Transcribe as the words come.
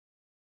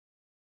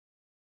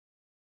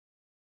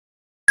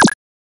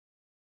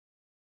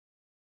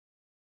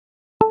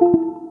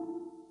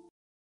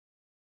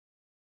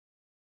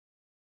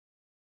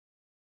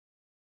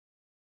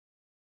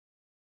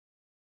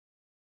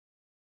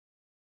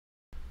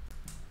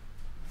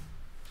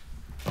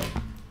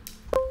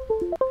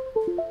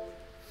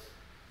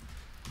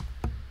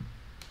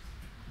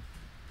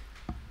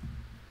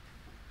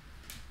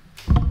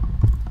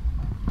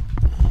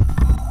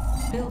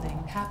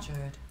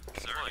captured.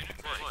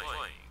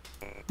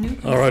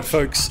 Alright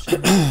folks,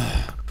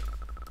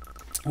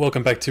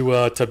 welcome back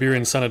to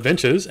Tiberian Sun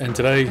Adventures, and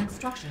today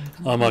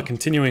I'm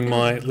continuing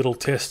my little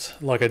test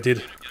like I did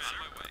a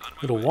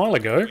little while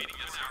ago,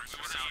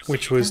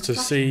 which was to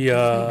see,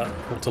 or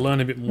to learn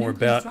a bit more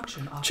about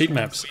cheat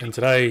maps, and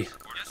today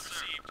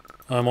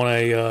I'm on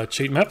a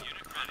cheat map.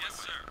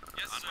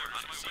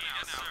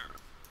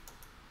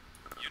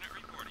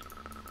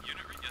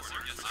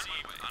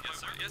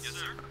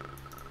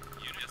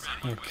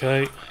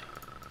 Okay,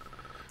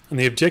 and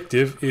the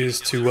objective is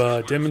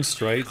to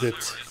demonstrate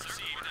that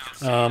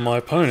my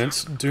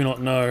opponents do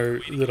not know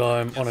that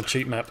I'm on a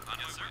cheat map.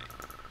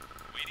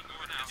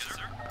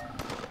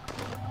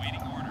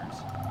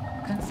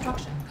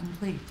 Construction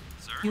complete.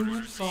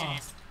 Unit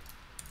lost.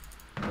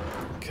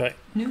 Okay.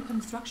 New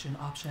construction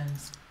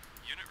options.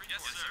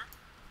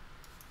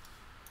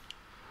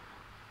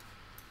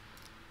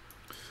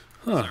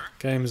 Huh,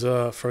 game's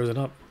frozen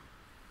up.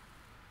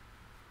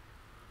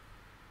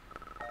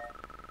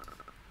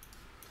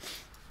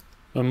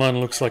 Mine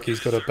looks like he's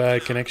got a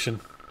bad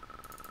connection.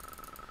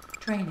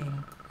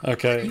 Training.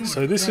 Okay,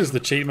 so this is the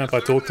cheat map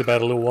I talked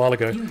about a little while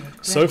ago.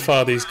 So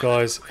far these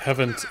guys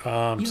haven't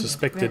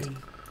suspected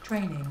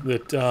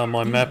that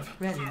my map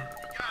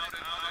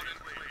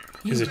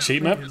is a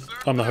cheat map.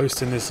 I'm the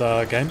host in this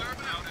game.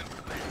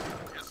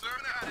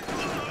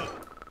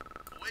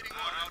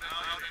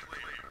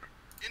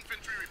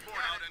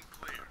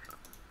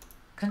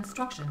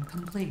 Construction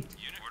complete.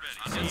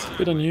 It's a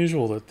bit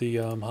unusual that the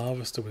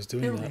harvester was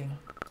doing that.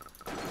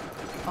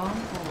 On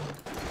hold.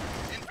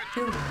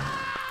 Building.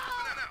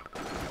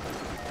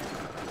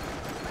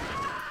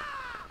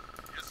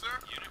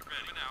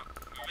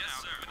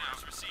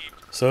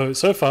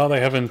 So far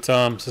they haven't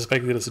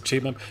suspected it's a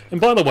cheat map.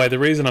 And by the way, the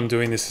reason I'm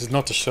doing this is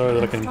not to show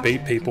that I can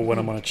beat people when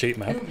I'm on a cheat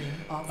map.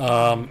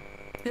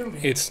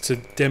 It's to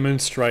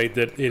demonstrate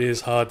that it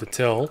is hard to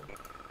tell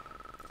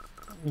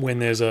when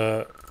there's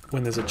a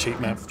cheat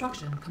map.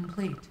 Construction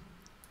complete.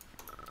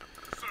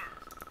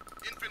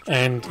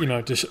 And, you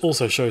know, to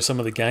also show some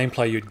of the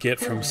gameplay you'd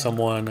get from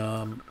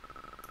someone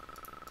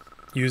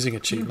using a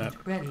cheat map.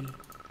 Ready.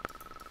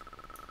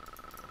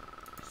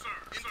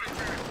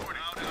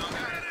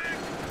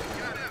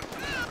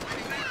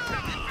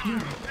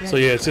 So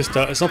yeah, it's just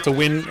it's not to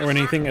win or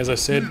anything, as I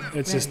said.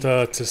 It's just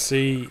to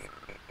see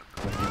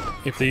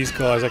if these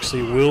guys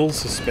actually will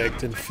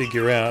suspect and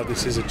figure out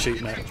this is a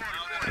cheat map.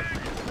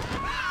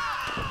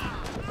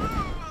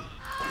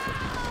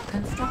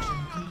 Construction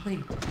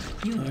complete.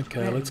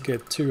 Okay, let's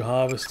get 2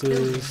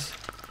 harvesters.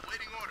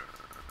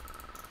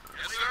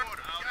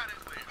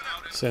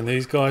 Send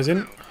these guys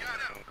in.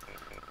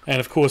 And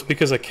of course,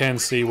 because I can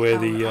see where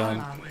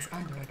the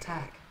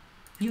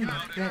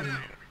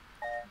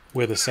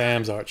where the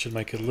SAMs are, it should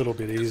make it a little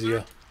bit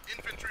easier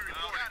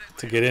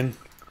to get in.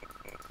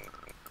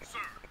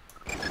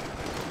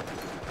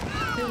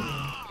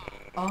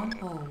 On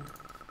hold.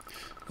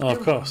 Oh, of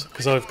course,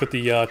 because I've got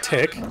the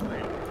tech.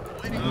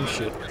 Oh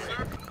shit.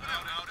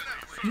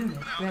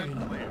 Unit ready.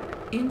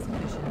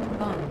 Insufficient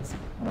funds.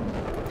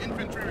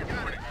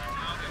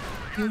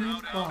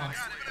 Unit lost.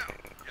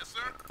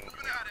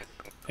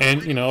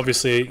 And, you know,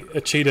 obviously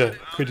a cheater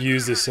could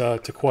use this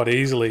to quite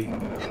easily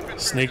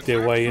sneak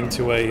their way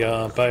into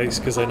a base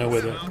because they know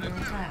where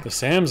the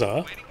SAMs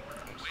are.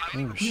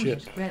 Oh shit.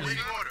 Unit ready.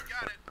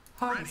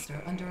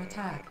 Harvester under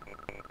attack.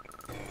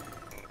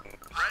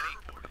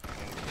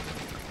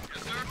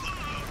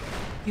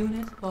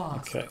 Unit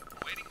lost. Okay.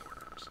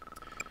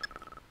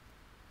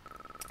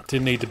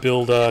 Didn't need to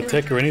build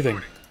tech or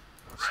anything.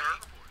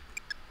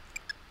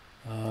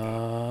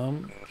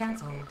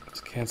 Cancelled. Let's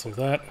cancel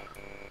that.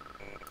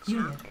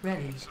 Unit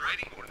ready.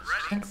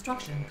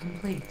 Construction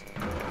complete.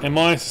 And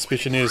my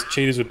suspicion is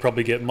cheaters would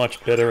probably get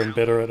much better and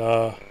better at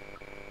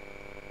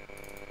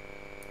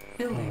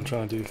I'm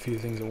trying to do a few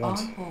things at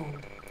once. On hold.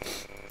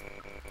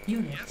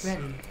 Unit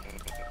ready.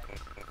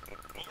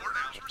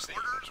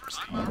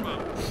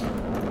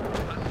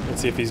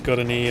 Let's see if he's got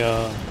any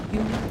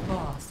Unit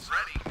lost.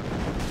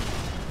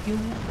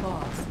 Unit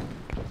lost.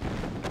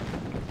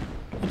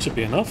 That should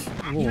be enough.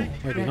 Ooh,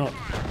 maybe not.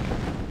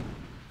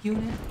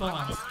 Unit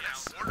lost.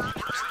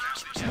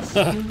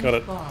 Got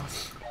it.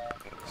 Lost.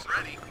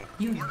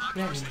 Unit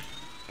ready.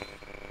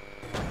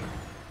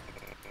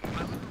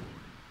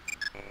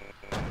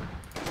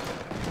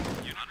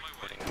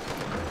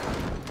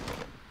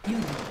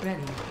 Unit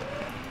ready.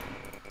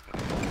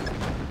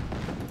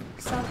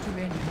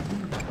 Subterranean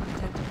unit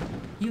detected.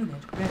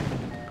 Unit ready.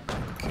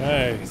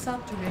 Okay.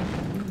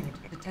 Subterranean unit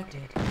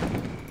detected. I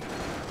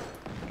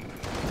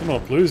don't know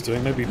what Blue's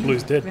doing. Maybe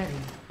Blue's dead. Ready.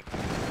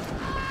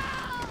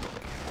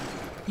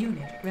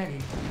 Unit ready.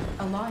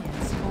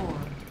 Alliance formed.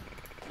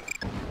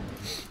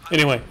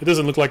 Anyway, it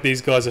doesn't look like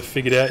these guys have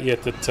figured out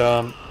yet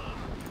that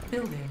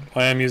Building.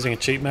 I am using a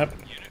cheat map.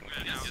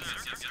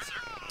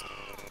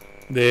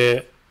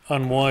 They're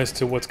unwise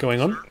to what's going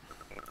on.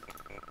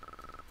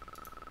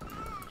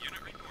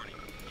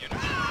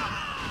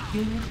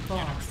 Unit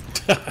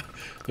lost.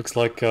 Looks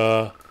like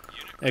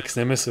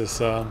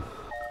ex-Nemesis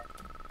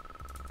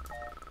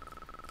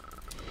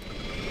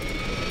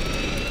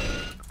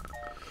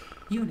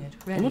Unit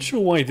ready. I'm not sure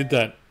why he did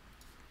that.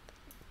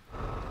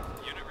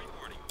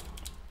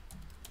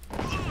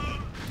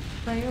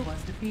 Player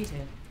was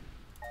defeated.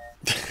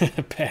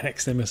 Bad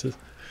ex-nemesis.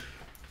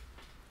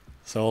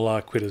 So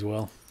I'll quit as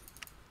well.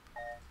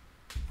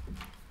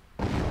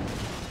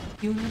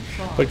 Unit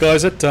lost. But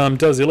guys, it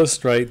does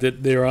illustrate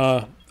that there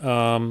are,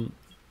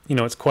 you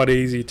know, it's quite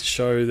easy to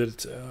show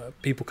that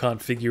people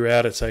can't figure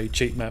out it's a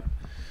cheat map.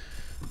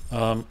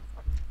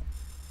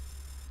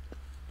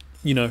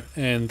 You know,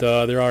 and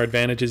there are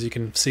advantages. You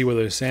can see where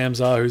those SAMs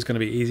are, who's going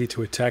to be easy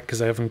to attack because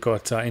they haven't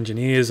got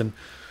engineers, and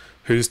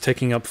who's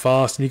taking up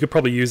fast. And you could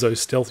probably use those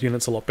stealth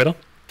units a lot better.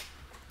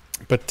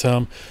 But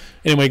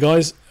anyway,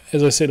 guys,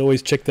 as I said,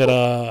 always check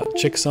that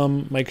check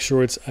some, make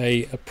sure it's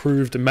a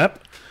approved map,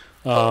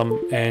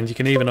 and you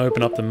can even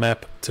open up the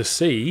map to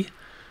see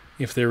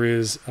if there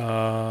is.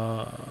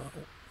 Where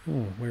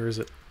is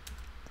it?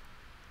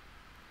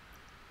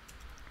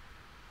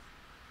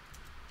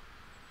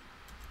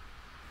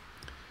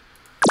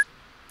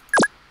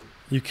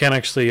 You can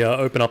actually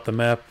open up the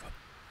map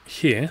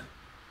here.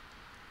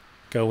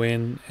 Go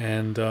in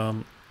and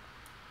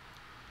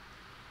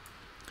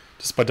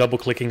just by double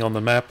clicking on the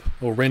map,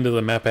 or render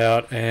the map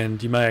out,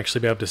 and you may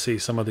actually be able to see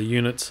some of the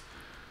units.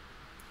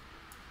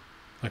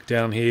 Like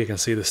down here you can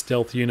see the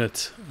stealth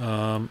unit,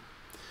 yeah,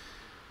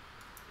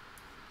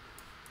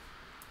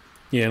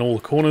 in all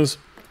the corners,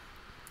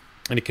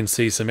 and you can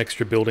see some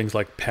extra buildings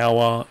like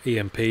power,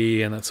 EMP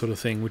and that sort of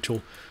thing, which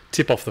will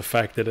tip off the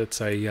fact that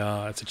it's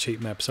a cheat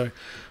map. So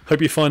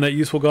hope you find that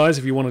useful, guys.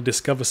 If you want to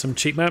discover some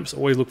cheat maps,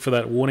 always look for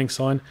that warning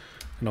sign,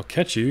 and I'll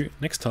catch you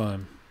next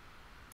time.